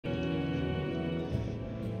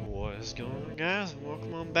What's going on, guys?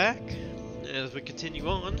 Welcome on back as we continue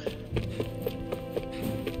on.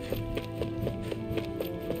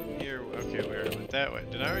 Here, okay, we already went that way.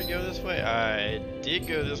 Did I already go this way? I did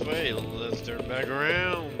go this way. Let's turn back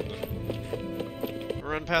around.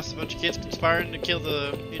 Run past a bunch of kids conspiring to kill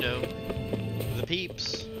the, you know, the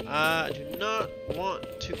peeps. I do not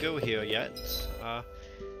want to go here yet.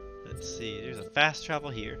 Let's see. There's a fast travel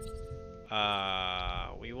here.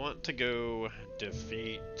 We want to go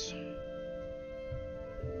defeat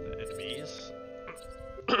the enemies.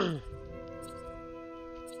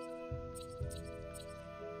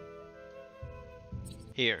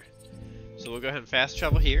 Here. So we'll go ahead and fast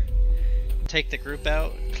travel here. Take the group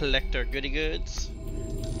out, collect our goody goods,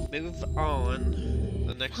 move on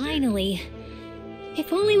the next Finally. Day.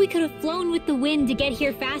 If only we could have flown with the wind to get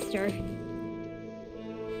here faster.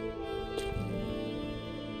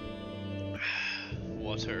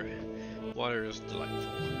 Water is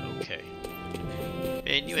delightful. Okay.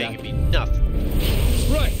 And you ain't gonna be nothing.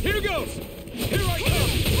 Right, here goes! Here I come!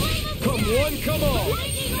 Come one, come all!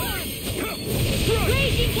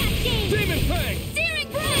 Raging cascade! Demon fang! Searing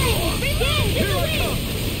blade! Begin! Here I come!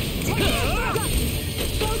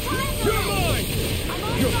 You're mine!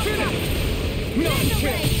 You're finished!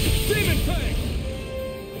 Nonsense! Demon fang!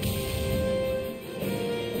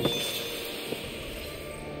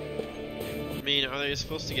 I mean, are they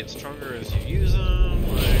supposed to get stronger as you use them?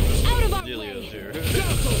 Like, out of our way!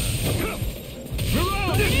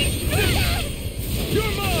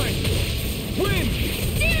 You're mine! Win!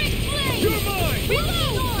 Searing blade! You're mine!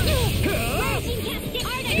 Reload! Raging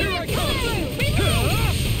cascade! Here I come! Reload!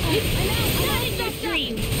 Another victory!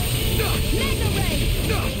 Mega ray!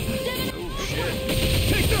 Oh shit!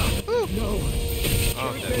 Take that! No!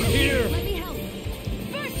 Oh, Here! Let me help!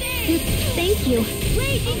 First aid! Thank you!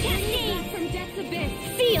 Raging cascade! From Death's Abyss!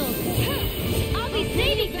 Sealed! I'll be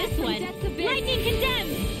saving this one! Lightning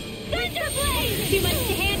condemned! Thunder blade! Too much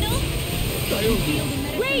to handle?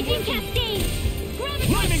 Raging cascade!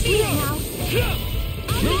 Lightning Shield thrust! now!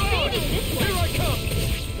 I'll be saving this one! Here I come!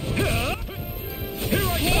 Here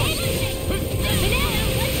I come! Banana,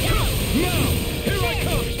 let's go! Now! Here I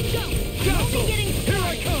come! Go! Castle! Here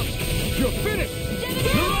I come! You're finished!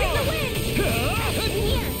 Banana, the wind!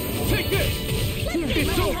 Here! Take this!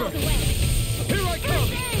 It's over! Here I come!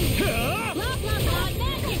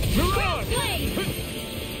 Mirage!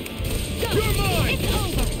 You're mine! It's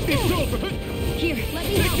over! It's over! Here, let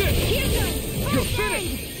me Take help! this! Here goes! You're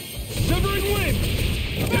finished! Severing wind!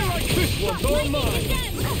 Here I come! This one's all mine!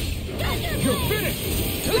 You're finished!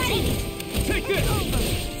 Take this!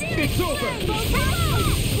 It's over!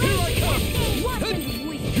 Here I come!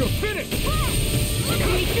 You're finished!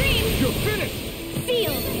 Sweet dreams! You're finished!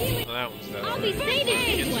 Sealed! well, that one's dead I'll be already.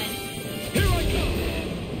 saving this one! Here I come!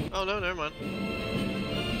 Oh no, never mind.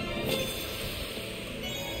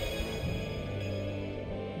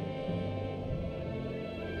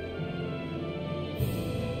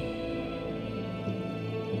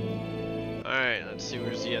 Alright, let's see,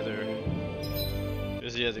 where's the other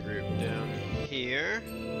group? Down here.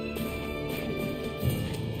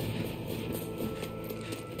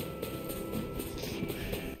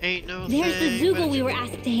 Ain't no There's the thing Zoogle we were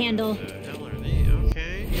asked to handle. What the hell are they?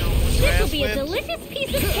 Okay, you know, This will be a whipped. delicious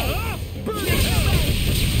piece of cake! Burn in hell!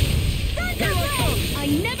 Thunder blade! I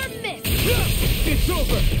never miss! It's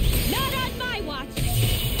over! Not on my watch!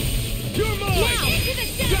 You're mine! Now, into the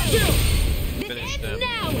shadows! Still! This Finish ends them.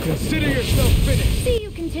 now! Consider yourself finished! See you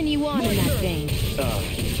continue on in that vein.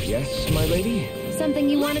 Yes, my lady? Something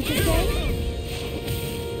you wanted to say?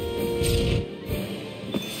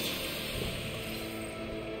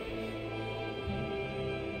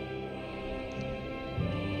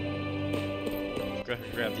 Go ahead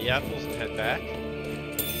and grab the apples and head back.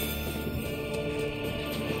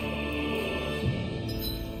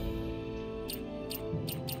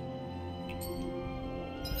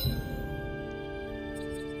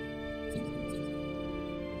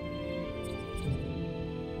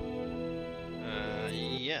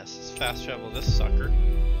 Yes, let's fast travel this sucker.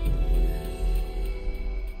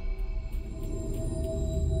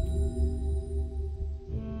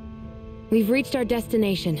 We've reached our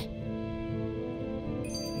destination.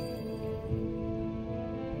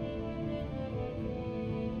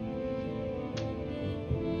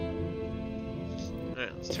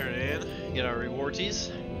 Alright, let's turn it in, get our rewardies.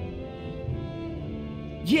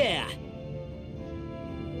 Yeah!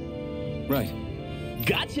 Right.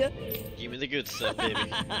 Gotcha! Give me the good stuff, baby.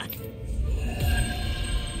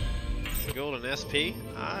 Gold and SP.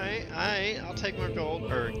 I'll take my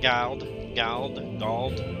gold. Or gald,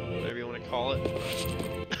 whatever you want to call it.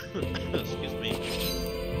 Excuse me.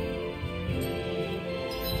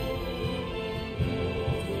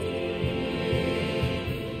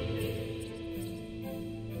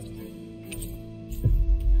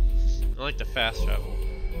 like the fast travel.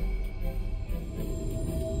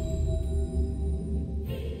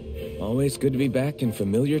 Always good to be back in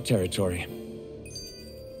familiar territory.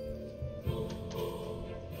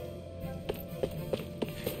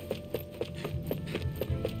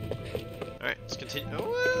 Alright, let's continue.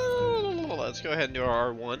 Oh, let's go ahead and do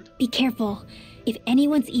our R1. Be careful. If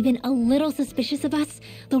anyone's even a little suspicious of us,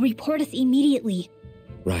 they'll report us immediately.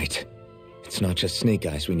 Right. It's not just Snake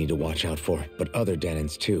Eyes we need to watch out for, but other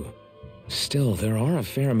Denons too. Still, there are a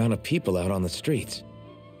fair amount of people out on the streets.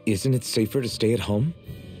 Isn't it safer to stay at home?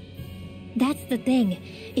 That's the thing.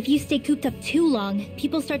 If you stay cooped up too long,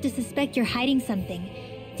 people start to suspect you're hiding something.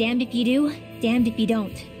 Damned if you do, damned if you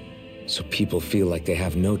don't. So people feel like they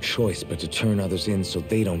have no choice but to turn others in so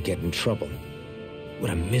they don't get in trouble.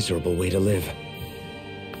 What a miserable way to live.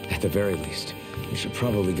 At the very least, we should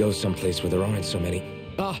probably go someplace where there aren't so many.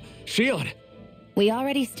 Ah, Shion! We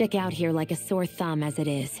already stick out here like a sore thumb as it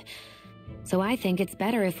is. So I think it's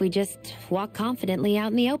better if we just walk confidently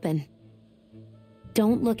out in the open.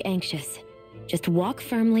 Don't look anxious. Just walk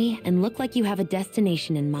firmly and look like you have a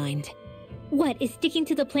destination in mind. What, is sticking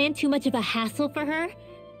to the plan too much of a hassle for her?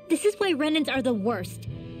 This is why Renans are the worst.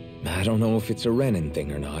 I don't know if it's a Renan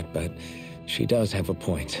thing or not, but she does have a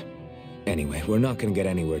point. Anyway, we're not gonna get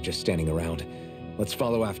anywhere just standing around. Let's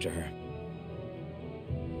follow after her.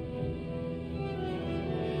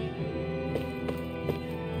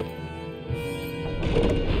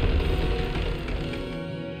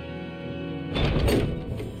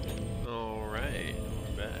 Alright,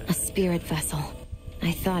 we're back. A spirit vessel.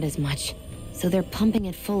 I thought as much. So they're pumping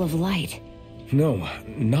it full of light. No,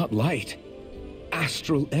 not light.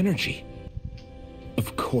 Astral energy.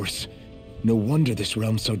 Of course. No wonder this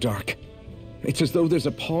realm's so dark. It's as though there's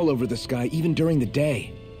a pall over the sky even during the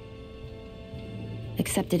day.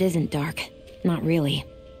 Except it isn't dark. Not really.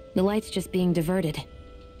 The light's just being diverted.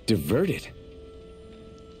 Diverted?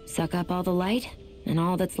 Suck up all the light, and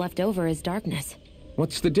all that's left over is darkness.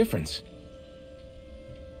 What's the difference?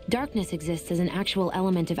 Darkness exists as an actual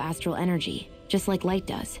element of astral energy, just like light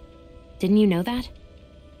does. Didn't you know that?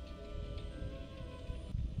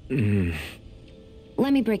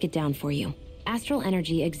 Let me break it down for you. Astral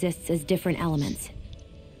energy exists as different elements.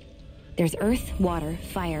 There's earth, water,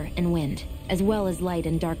 fire, and wind, as well as light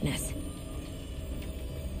and darkness.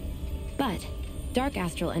 But dark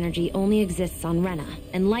astral energy only exists on Rena,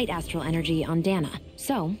 and light astral energy on Dana.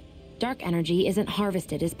 So, dark energy isn't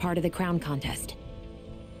harvested as part of the crown contest.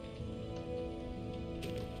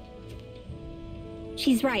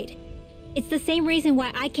 She's right. It's the same reason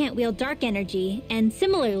why I can't wield dark energy, and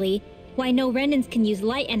similarly, why no Renans can use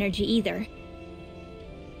light energy either.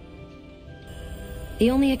 The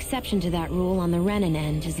only exception to that rule on the Renan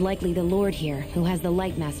end is likely the Lord here, who has the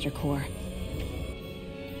Lightmaster core.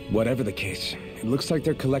 Whatever the case, it looks like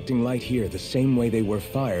they're collecting light here the same way they were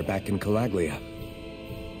fire back in Calaglia.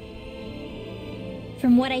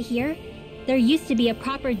 From what I hear, there used to be a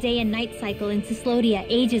proper day and night cycle in Cyslodia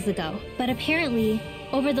ages ago, but apparently,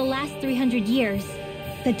 over the last 300 years,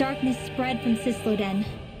 the darkness spread from Cysloden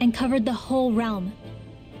and covered the whole realm.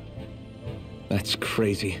 That's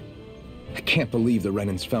crazy. I can't believe the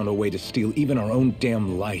Renans found a way to steal even our own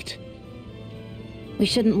damn light. We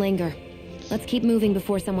shouldn't linger. Let's keep moving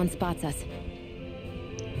before someone spots us.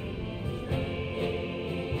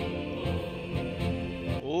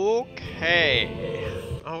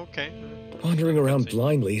 Okay. Wandering around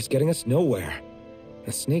blindly is getting us nowhere.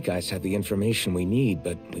 The Snake Eyes have the information we need,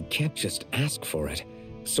 but we can't just ask for it.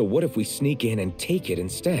 So what if we sneak in and take it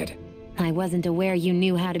instead? I wasn't aware you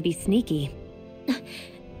knew how to be sneaky.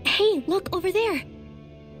 Hey, look over there!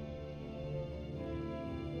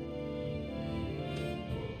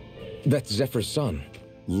 That's Zephyr's son,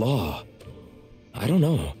 Law. I don't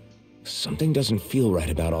know. Something doesn't feel right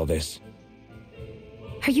about all this.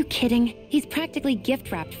 Are you kidding? He's practically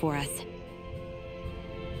gift-wrapped for us.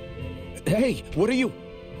 Hey, what are you...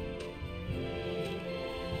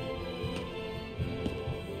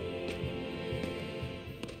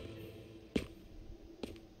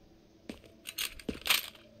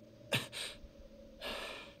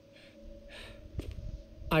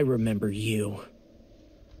 I remember you.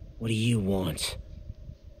 What do you want?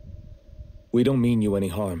 We don't mean you any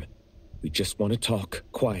harm. We just want to talk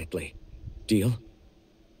quietly. Deal?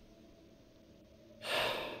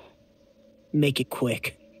 Make it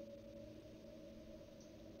quick.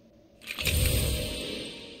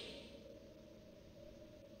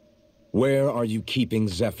 Where are you keeping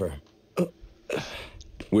Zephyr?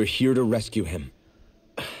 We're here to rescue him.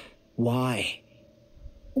 Why?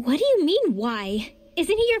 What do you mean, why?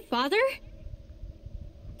 Isn't he your father?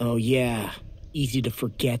 Oh yeah, easy to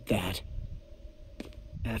forget that.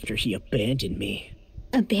 After he abandoned me.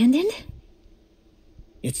 Abandoned?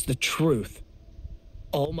 It's the truth.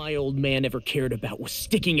 All my old man ever cared about was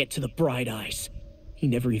sticking it to the bright eyes. He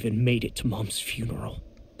never even made it to Mom's funeral.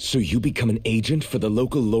 So you become an agent for the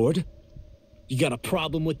local lord? You got a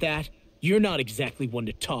problem with that? You're not exactly one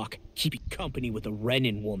to talk, keeping company with a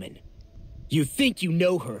Renin woman. You think you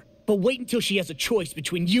know her, but wait until she has a choice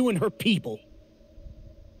between you and her people.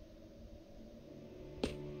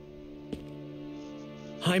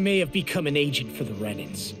 I may have become an agent for the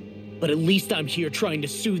Renins, but at least I'm here trying to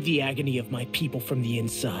soothe the agony of my people from the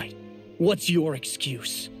inside. What's your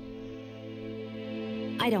excuse?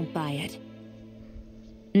 I don't buy it.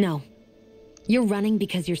 No. You're running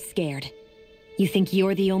because you're scared. You think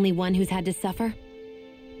you're the only one who's had to suffer?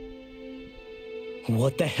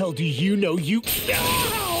 What the hell do you know, you...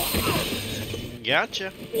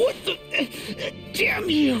 Gotcha. What the... Damn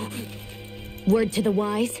you! Word to the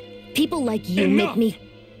wise, people like you Enough! make me...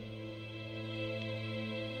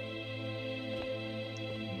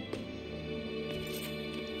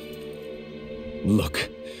 Look,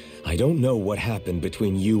 I don't know what happened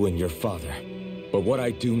between you and your father, but what I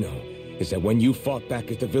do know is that when you fought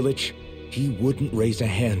back at the village, he wouldn't raise a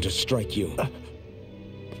hand to strike you.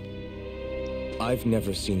 I've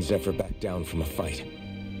never seen Zephyr back down from a fight,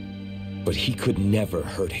 but he could never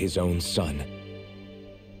hurt his own son.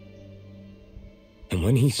 And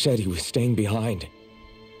when he said he was staying behind,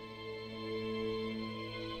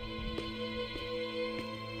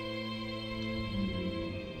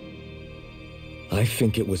 I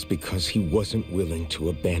think it was because he wasn't willing to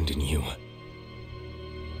abandon you.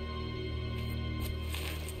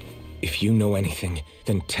 If you know anything,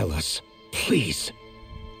 then tell us, please.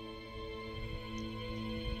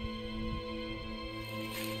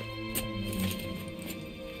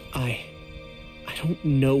 I don't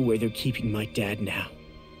know where they're keeping my dad now.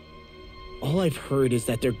 All I've heard is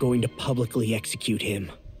that they're going to publicly execute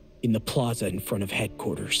him in the plaza in front of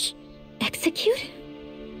headquarters. Execute?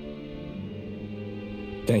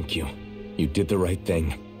 Thank you. You did the right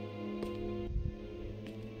thing.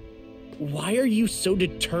 Why are you so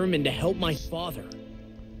determined to help my father?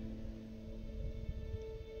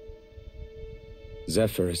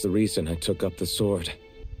 Zephyr is the reason I took up the sword.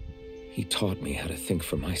 He taught me how to think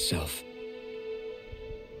for myself.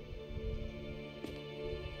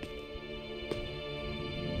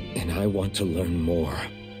 And I want to learn more.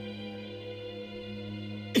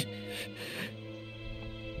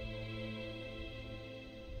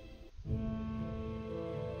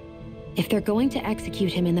 If they're going to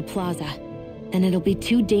execute him in the plaza, then it'll be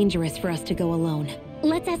too dangerous for us to go alone.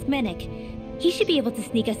 Let's ask Menik. He should be able to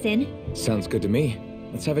sneak us in. Sounds good to me.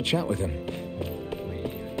 Let's have a chat with him.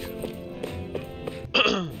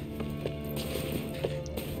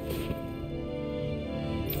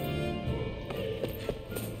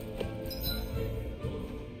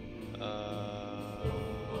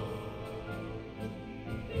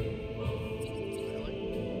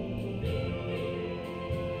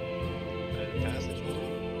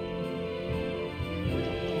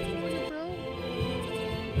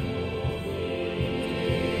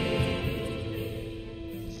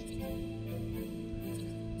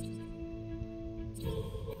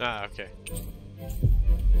 Ah, okay.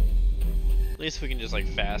 At least we can just like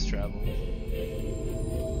fast travel.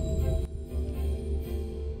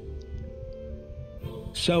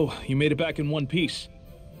 So, you made it back in one piece.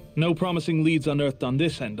 No promising leads unearthed on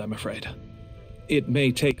this end, I'm afraid. It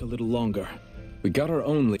may take a little longer. We got our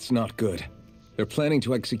own. It's not good. They're planning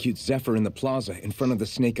to execute Zephyr in the plaza in front of the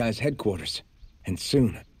Snake Eyes headquarters. And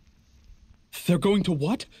soon. They're going to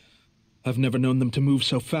what? I've never known them to move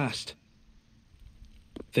so fast.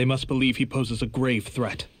 They must believe he poses a grave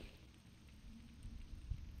threat.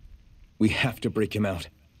 We have to break him out.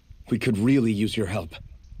 We could really use your help.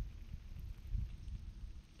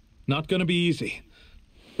 Not gonna be easy,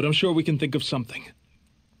 but I'm sure we can think of something.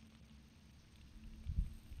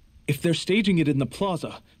 If they're staging it in the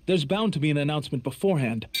plaza, there's bound to be an announcement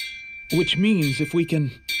beforehand. Which means if we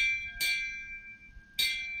can...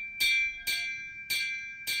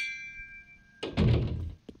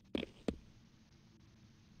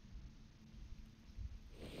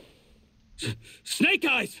 Snake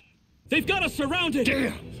Eyes! They've got us surrounded!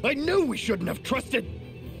 Damn! I knew we shouldn't have trusted!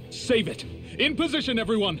 Save it! In position,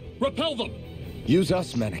 everyone! Repel them! Use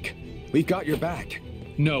us, Menik. We've got your back.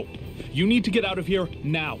 No. You need to get out of here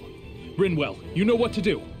now. Brinwell, you know what to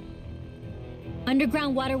do.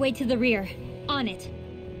 Underground waterway to the rear. On it.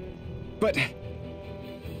 But...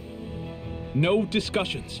 No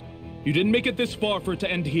discussions. You didn't make it this far for it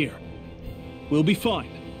to end here. We'll be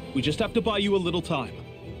fine. We just have to buy you a little time.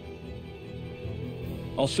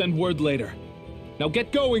 I'll send word later. Now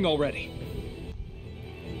get going already.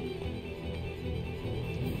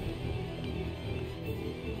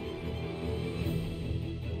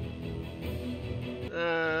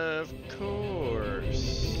 Of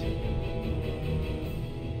course.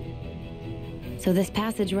 So this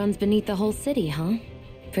passage runs beneath the whole city, huh?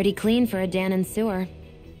 Pretty clean for a Danon sewer.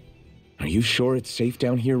 Are you sure it's safe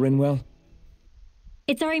down here, Rinwell?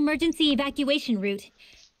 It's our emergency evacuation route,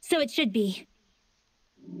 so it should be.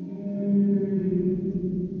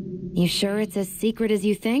 You sure it's as secret as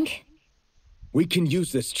you think? We can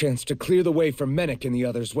use this chance to clear the way for Menek and the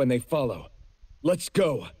others when they follow. Let's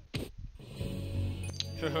go.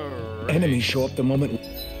 Right. Enemies show up the moment.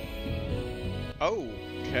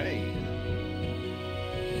 Okay.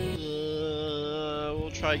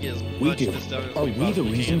 We'll try to get as We much do. of this done as Are we we the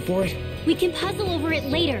possibly reason can. for it? We can puzzle over it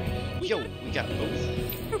later. Yo, we got both.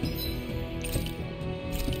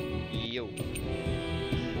 Yo.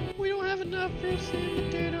 We don't have enough roasted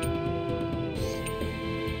potatoes.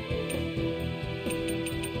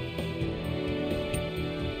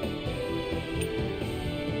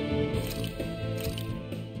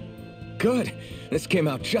 Good. This came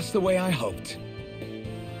out just the way I hoped.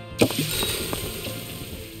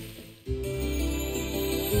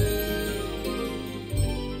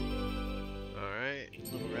 Alright,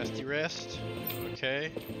 little resty rest.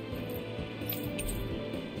 Okay.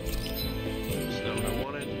 That's not what I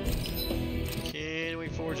wanted. Can we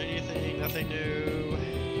forge anything? Nothing new.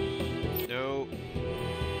 Nope.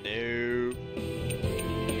 Nope.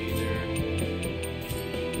 Either.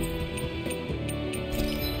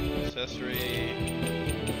 Accessory.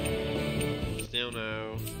 Still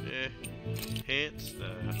no. Eh. Hints? Nah.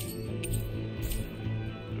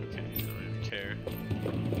 Okay, I don't even care.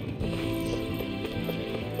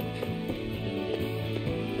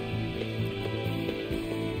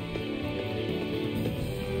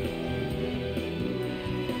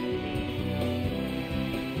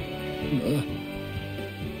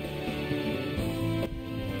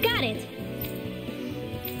 Got it.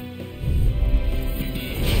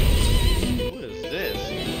 What is this?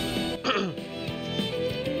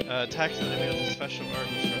 Attacks an enemy with a special art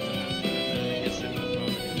which represents the enemy hits him with a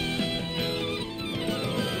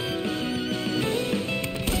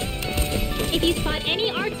If you spot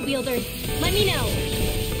any arts wielders, let me know.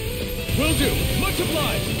 Will do. Much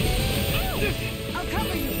obliged. I'll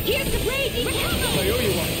cover you. Here's the blazing sword. I owe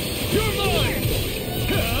you one. You're mine.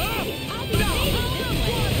 I'll be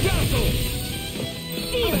Dazzle.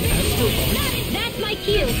 Feel it. That's my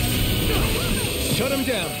cue. Shut him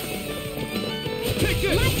down. Take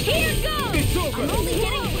this. Here goes. It's over. I'm only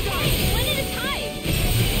getting started. One at a time.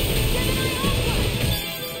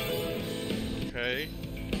 Okay.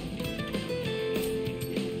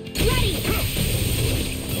 Ready.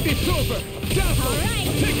 It's over. Dazzle. All right.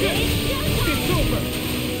 Take this. It's over.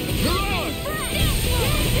 You're on.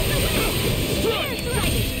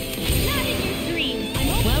 Strike. Not in your dreams.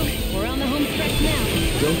 Well, we're on the home stretch now.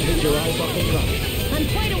 Don't take your eyes off the prize. I'm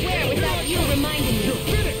quite aware without you reminding me. You're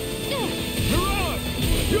finished. You're on.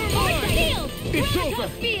 You're mine. Field. It's over.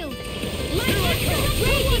 Field. Here I come.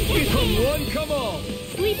 Come one, come all.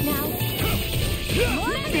 Sleep now.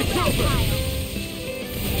 It's over.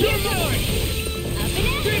 You're mine. Up and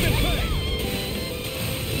after. Demon Fang.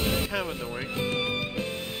 Kind of annoying.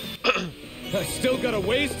 I still got a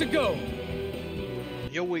ways to go.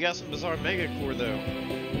 Yo, we got some bizarre mega core though.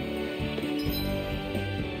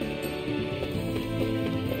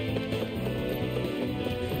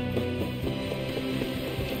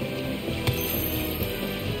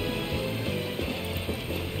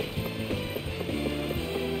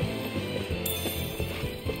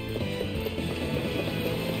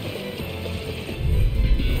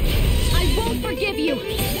 I won't forgive you. Not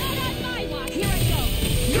on my watch. Here I go.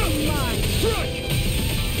 You're mine. Strike.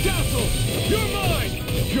 Dazzle. You're mine.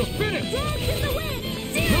 You're finished. Dance in the wind.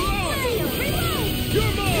 You're on. Reload.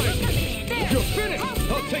 You're mine. There. You're finished.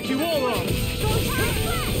 I'll take you all on.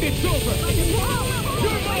 It's It's over.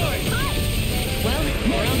 You're mine. Well,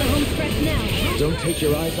 we're on the home stretch now. Don't take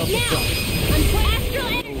your eyes off the Now, prize. I'm quite astral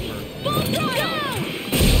energy. Full throttle.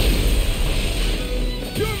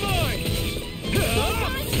 You're mine.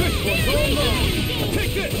 This one's all mine.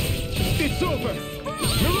 Take this. It's over.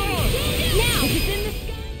 You're on. Now, it's in the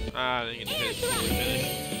sky. Ah, I didn't get to finish.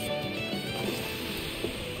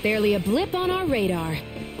 Barely a blip on our radar.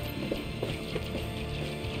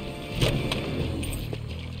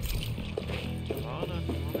 A lot of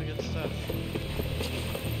good stuff.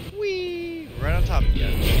 Whee! Right on top of you.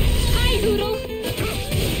 Hi, Hoodle.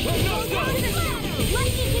 No, no.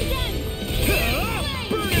 Lightning condemned.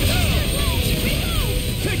 Burn in hell.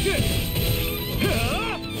 Take this.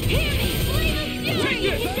 Hear me. Flame of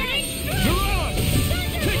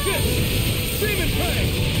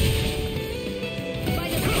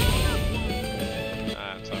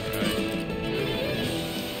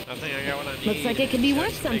Looks like it could be to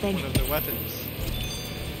worth make something. one of the weapons.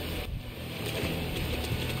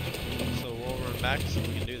 So we'll run back so we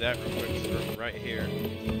can do that real quick. So we're right here.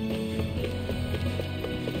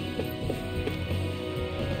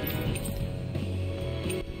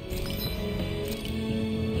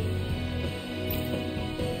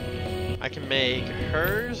 I can make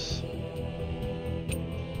hers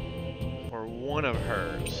or one of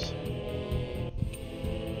hers.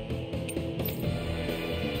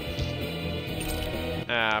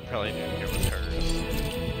 I probably need to go with hers.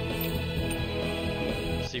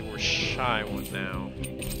 See, we're shy one now.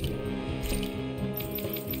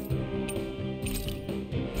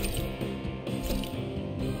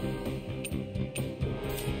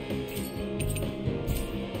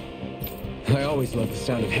 I always love the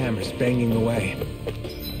sound of hammers banging away.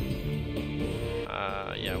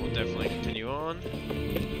 Yeah, we'll definitely continue on.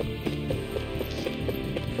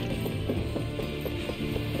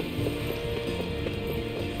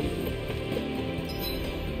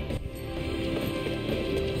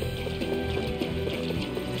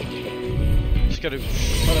 Just gotta.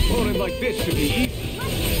 An opponent like this should be easy.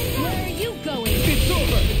 Where are you going? It's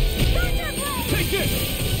over! Thunderblade! Take this!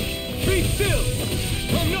 Be still!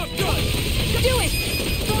 I'm not done! Do it!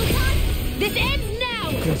 Photon! This ends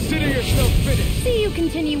now! Consider yourself finished! See you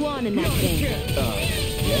continue on in that Not game. again!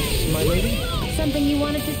 Yes, my lady? Something you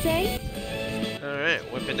wanted to say? Alright,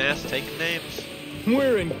 whipping ass, taking names.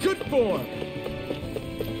 We're in good form!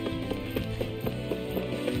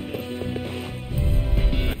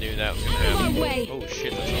 I knew that was gonna Out of happen. our way! Oh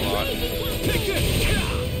shit, that's a lot. Take this!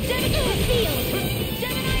 Gemini field!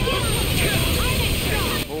 Gemini I'm extra!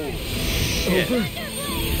 Oh shit. Too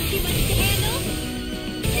much to handle?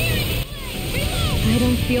 Reload! I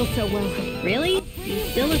don't feel so well. Really? You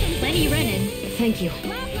still look plenty running. Thank you.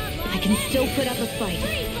 I can still put up a fight.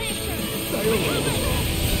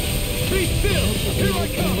 Be still! Here I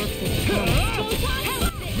come!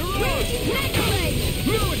 Mirage! Necroblade!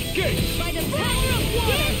 No escape! By the power of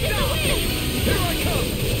water! Here I come!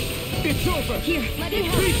 It's over! Here, let me Be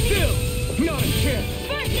help! still! Not a chance!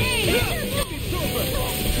 First aid! It's over!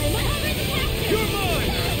 You're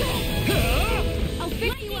mine! I'll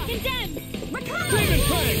fix you up! Condemned! Recover! Demon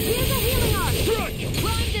Fang! Here's a healing arm! Strike!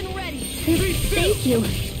 Primed and ready! Be still! Thank you.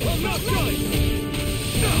 I'm not done!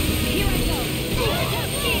 Here I go!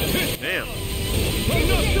 Damn. I'm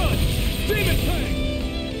not done! Demon Fang!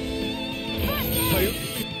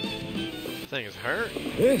 Thing is hurt.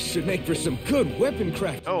 This should make for some good weapon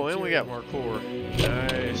crafting. Oh, and we got more core.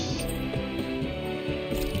 Nice.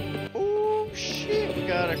 Oh shit, we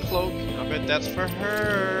got a cloak. I bet that's for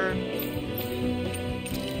her.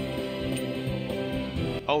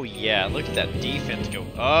 Oh yeah, look at that defense go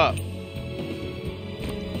up.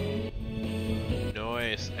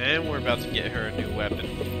 Nice. And we're about to get her a new weapon.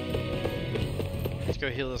 Let's go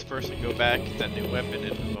heal this first and go back, get that new weapon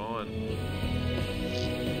and move on.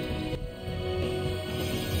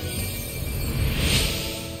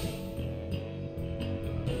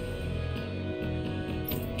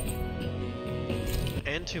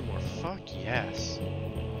 And two more. Fuck yes.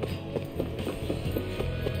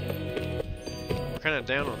 We're kind of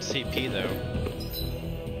down on CP though.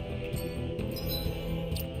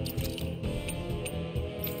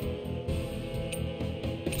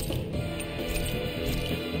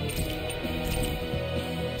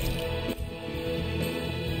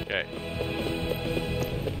 Okay.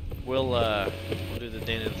 We'll do the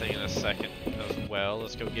Danon thing in a second as well.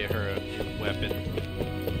 Let's go get her a new weapon.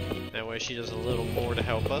 That way she does a little more to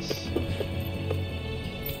help us.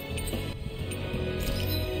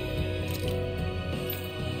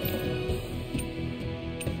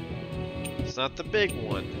 It's not the big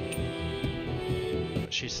one,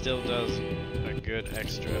 but she still does a good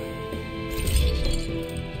extra.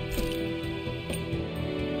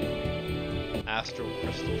 Astral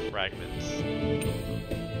crystal fragments.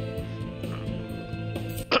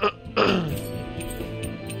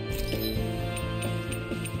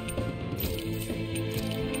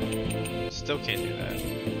 Still can't do that.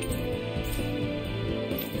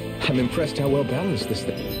 I'm impressed how well balanced this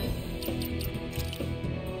thing.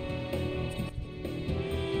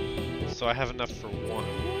 So I have enough for one.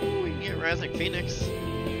 Ooh, we can get Rising Phoenix.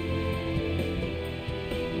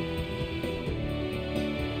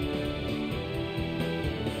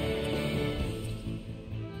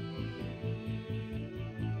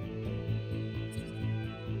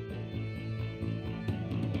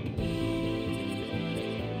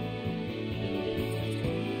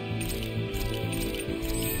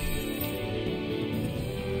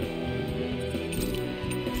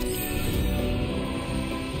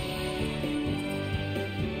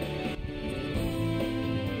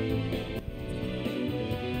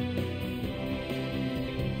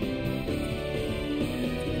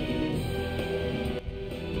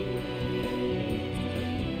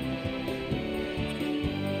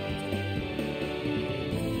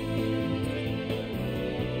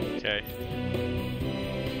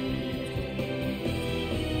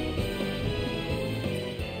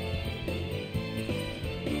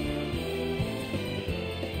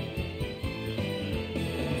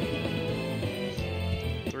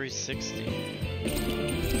 360.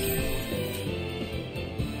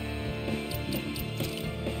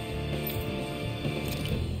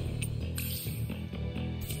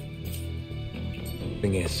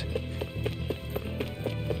 Thing is,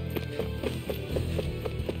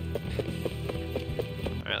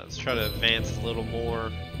 Alright, let's try to advance a little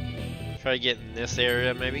more. Try to get in this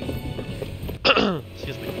area, maybe.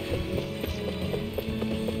 Excuse me.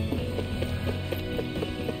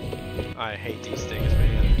 I hate these things,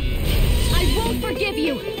 man. I won't forgive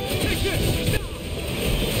you! Take this!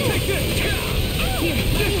 Take this! Here,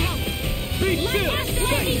 let me help! Be still!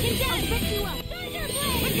 Lightning condemn! I'll pick you up! Thunder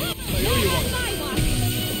blade! Here you are! My walk!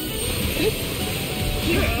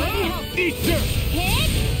 Here, let me help! Eat dirt!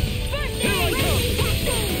 Hit! First Here I aid! come!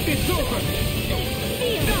 Raging It's over!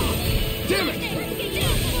 Feel! Damn it!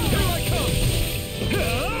 Here I come!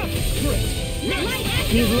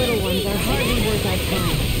 These little ones are hardly worth our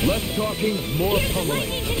time. Less talking, more pummeling.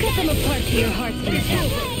 Cut them apart to your heart's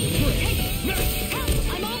content.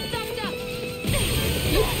 I'm all stuffed up!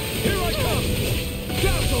 Here I come!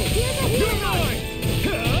 Dazzle! You're mine!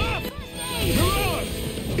 You're ours!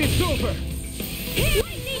 It's over!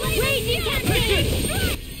 Raging Take cascade! this!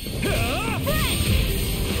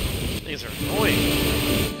 These are annoying.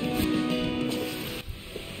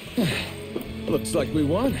 looks like we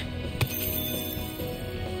won.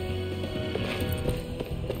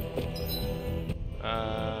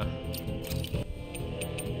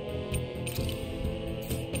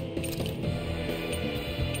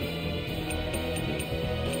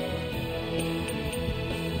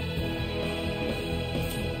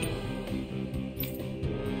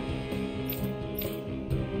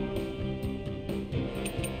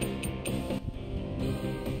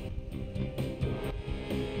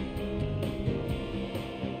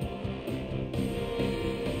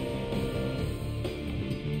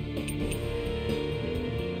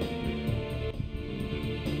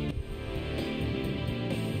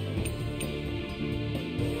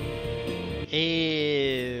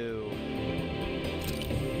 Ew.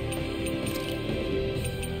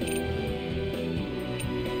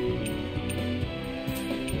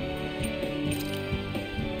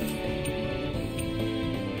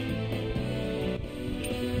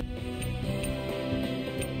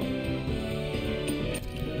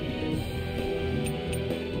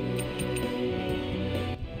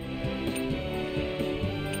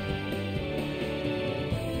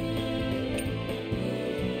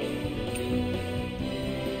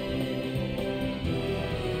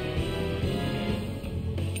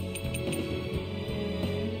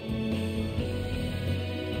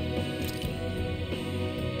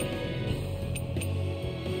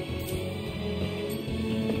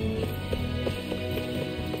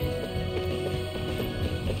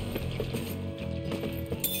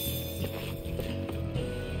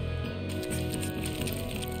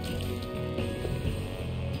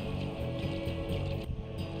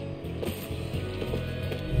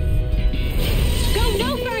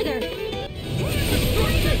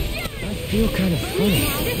 feel kind of funny.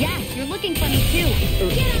 Yes, you're looking funny too.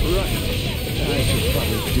 Right. I should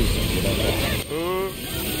probably do something about that.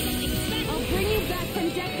 I'll bring you back from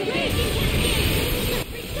death to life.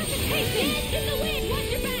 Resuscitation! In the wind, watch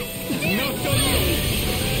your back! Not done yet!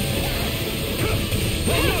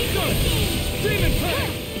 I'm not done! Demon Pack!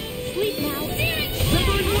 Sleep now.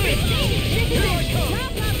 Shivering wind! Here I come!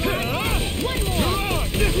 One more! You're on!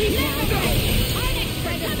 Sleep now.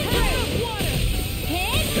 Unexpected power of water!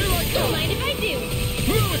 Hit! Here I Don't come! mind if I do.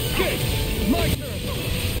 No escape! My turn!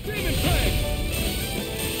 Demon Pack!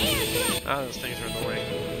 Air thrust! Ah, those things are annoying.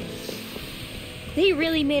 They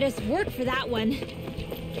really made us work for that one.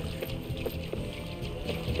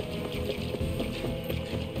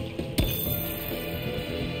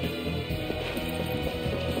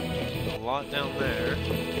 A lot down there.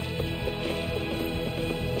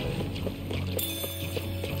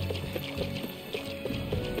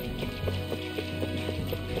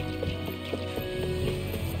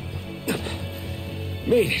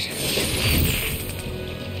 Made it.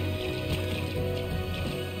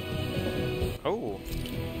 Oh.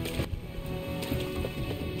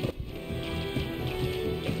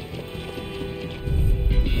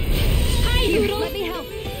 Hi, Noodle! Let me help.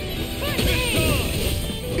 First aid!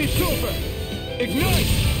 It's over! Ignite!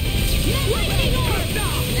 Lightning orb!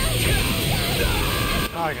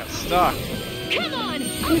 Oh, I got stuck. Come on!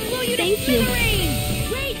 I'll blow you to Thank you.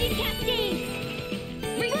 smithereens! Raging cascade!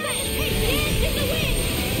 Resuscitation in the wind!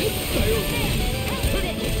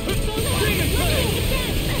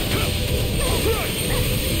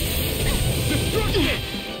 Destruction!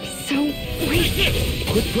 So weak.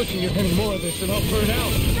 Quit pushing your any more of this and I'll burn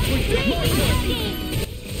out! My turn!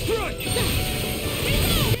 Strike!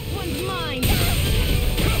 This one's mine.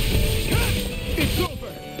 It's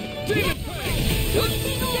over! Demon Fang!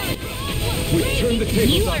 Lightning orb. We've turned the tables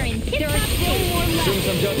You on are him. in. There are still more As soon left. as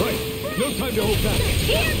I'm done. Right. No time to hold back.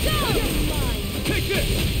 Here goes. Take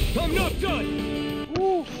this! I'm not done!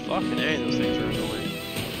 Woo, fucking A, those things are annoying.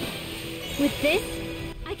 With this,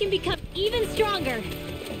 I can become even stronger.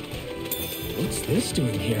 What's this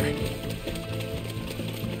doing here?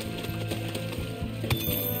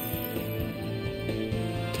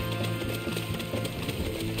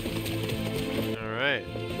 Alright.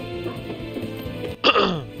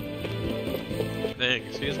 Dang,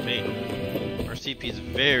 excuse me. Our CP is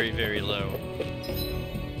very, very low.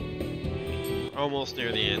 Almost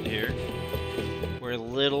near the end here. We're a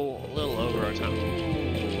little over our time.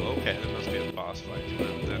 Ooh, okay, that must be a boss fight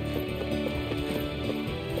then.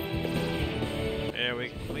 Yeah, we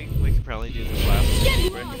could probably do this last one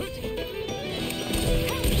Get quick. lost.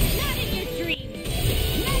 Not in your dreams.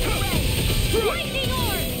 Mega ray. Lightning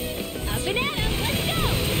orb. Up and at 'em. Let's go.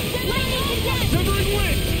 Lightning condemn. Severing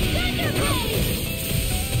wind! Thunder blade.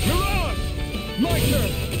 Mirage! My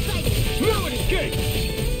turn! No escape!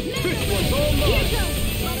 This one's all Here mine! goes.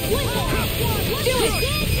 One more. Do it.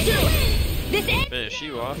 Do it. This ends. Finish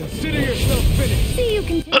you off. Consider yourself finished! See you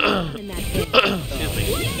continue in that case. Excuse me.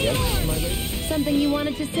 Lightning orb. Something you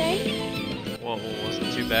wanted to say? Well,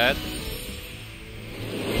 wasn't too bad.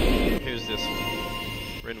 Who's this one?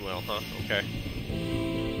 Rinwell, huh? Okay.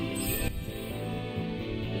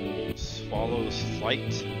 Swallow's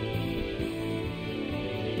Flight.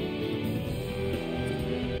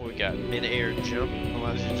 We got mid-air jump.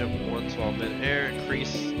 Allows you to jump once while mid-air.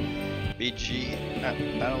 Increase BG at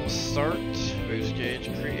battle start. Boost gauge.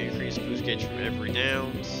 Increase boost gauge from every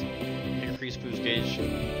downs. Increase boost gauge from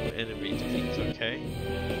enemy defeats. Okay.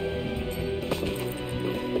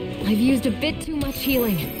 I've used a bit too much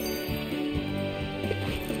healing.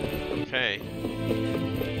 Okay.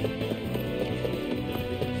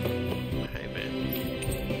 Hey man.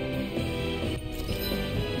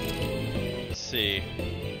 Let's see.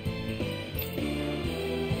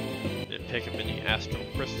 Didn't pick up any astral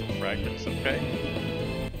crystal fragments, okay.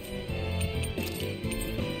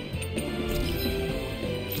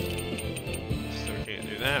 Still can't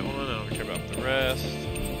do that one, I don't care about the rest.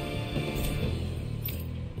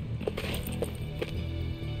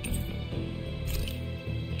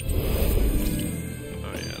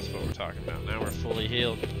 Talking about. Now we're fully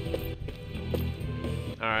healed.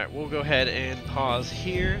 Alright, we'll go ahead and pause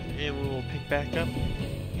here and we will pick back up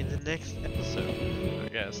in the next episode.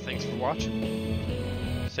 Alright guys, thanks for watching.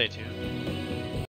 Stay tuned.